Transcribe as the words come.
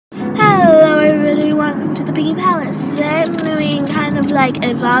Biggie Palace. Today I'm doing kind of like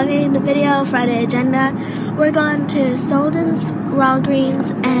a vlogging video, Friday agenda. We're going to Solden's,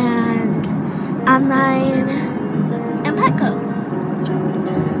 Walgreens, and Online, and Petco.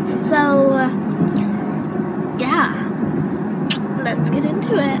 So, yeah, let's get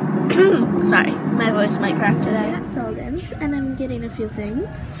into it. Sorry, my voice might crack today. I'm at Solden's, and I'm getting a few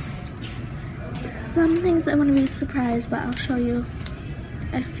things. Some things I want to be surprised, but I'll show you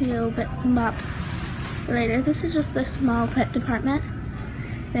a few bits and bobs later. This is just the small pet department.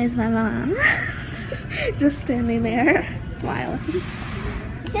 There's my mom, just standing there, smiling.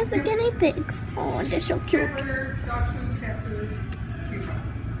 Here's the guinea pigs. Oh, they're so cute.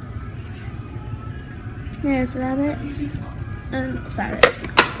 There's rabbits and ferrets.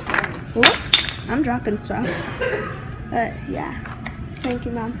 Whoops, I'm dropping stuff. But yeah, thank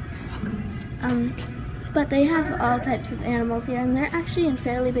you, Mom. But they have all types of animals here, and they're actually in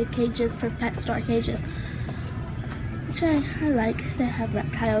fairly big cages for pet store cages, which I like. They have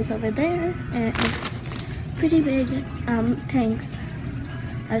reptiles over there and pretty big tanks,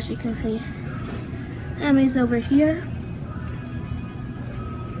 as you can see. Emmy's over here.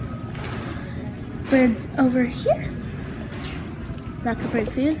 Birds over here. That's a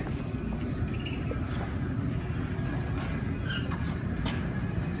bird food.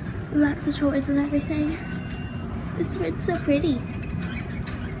 Lots of toys and everything. This bird's so pretty.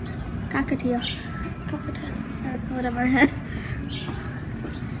 Cockatiel, or whatever.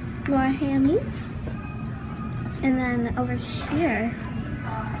 More hammies. And then over here,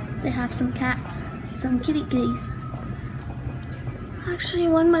 they have some cats, some kitty kitties. Actually,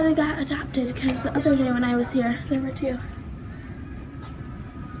 one might have got adopted because the other day when I was here, there were two.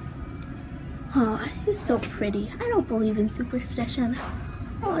 Oh, he's so pretty. I don't believe in superstition.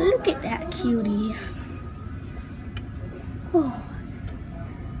 Oh, look at that cutie. Oh.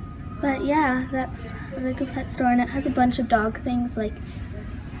 But yeah, that's a big pet store, and it has a bunch of dog things, like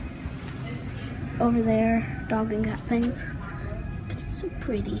over there, dog and cat things. It's so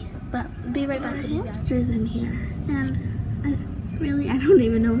pretty. But I'll be right back with you. Hamsters in here, and I don't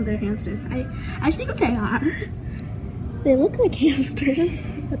even know if they're hamsters. I think they are. They look like hamsters,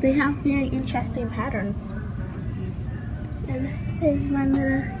 but they have very interesting patterns. And there's one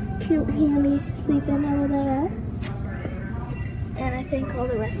little cute hammy sleeping over there. And I think all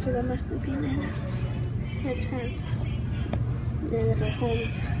the rest of them are sleeping in their tents. Their little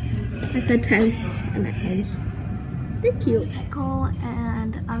homes. I said tents, I meant homes. They're cute. Petco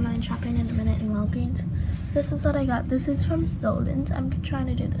and online shopping in a minute in Walgreens. This is what I got. This is from Solden's. I'm trying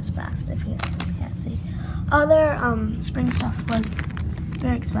to do this fast if you can't see. All their spring stuff was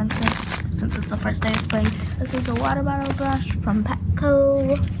very expensive since it's the first day of spring. This is a water bottle brush from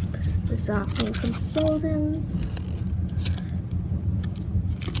Petco. This thing from Solden's.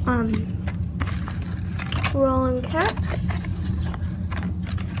 Rolling cat.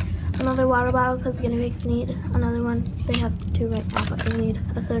 Another water bottle because guinea pigs need another one. They have two right now, but they need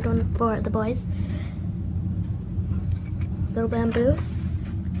a third one for the boys. Little bamboo.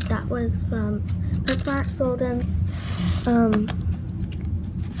 That was from PetSmart, Solden's,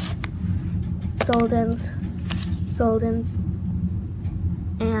 Solden's,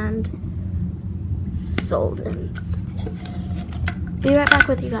 and Solden's. Be right back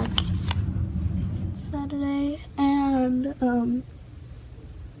with you guys. Saturday, and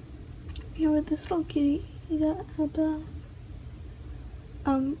here with this little kitty. You got a bath.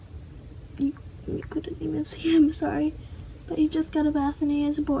 You couldn't even see him, sorry. But he just got a bath and he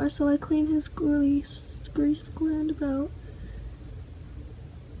has a boar, so I clean his grease gland about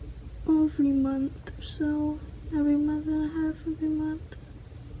every month or so. Every month and a half, every month.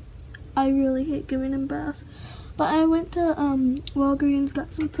 I really hate giving him baths. But I went to Walgreens,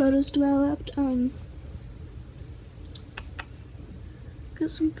 got some photos developed.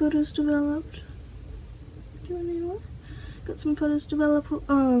 Got some photos developed. Do you need one? Got some photos developed.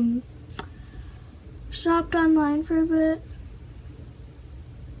 Shopped online for a bit.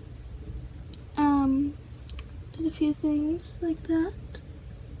 Did a few things like that.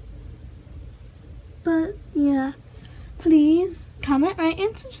 But yeah, please comment, rate,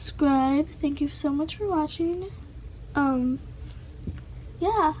 and subscribe. Thank you so much for watching.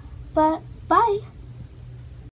 Yeah, but bye.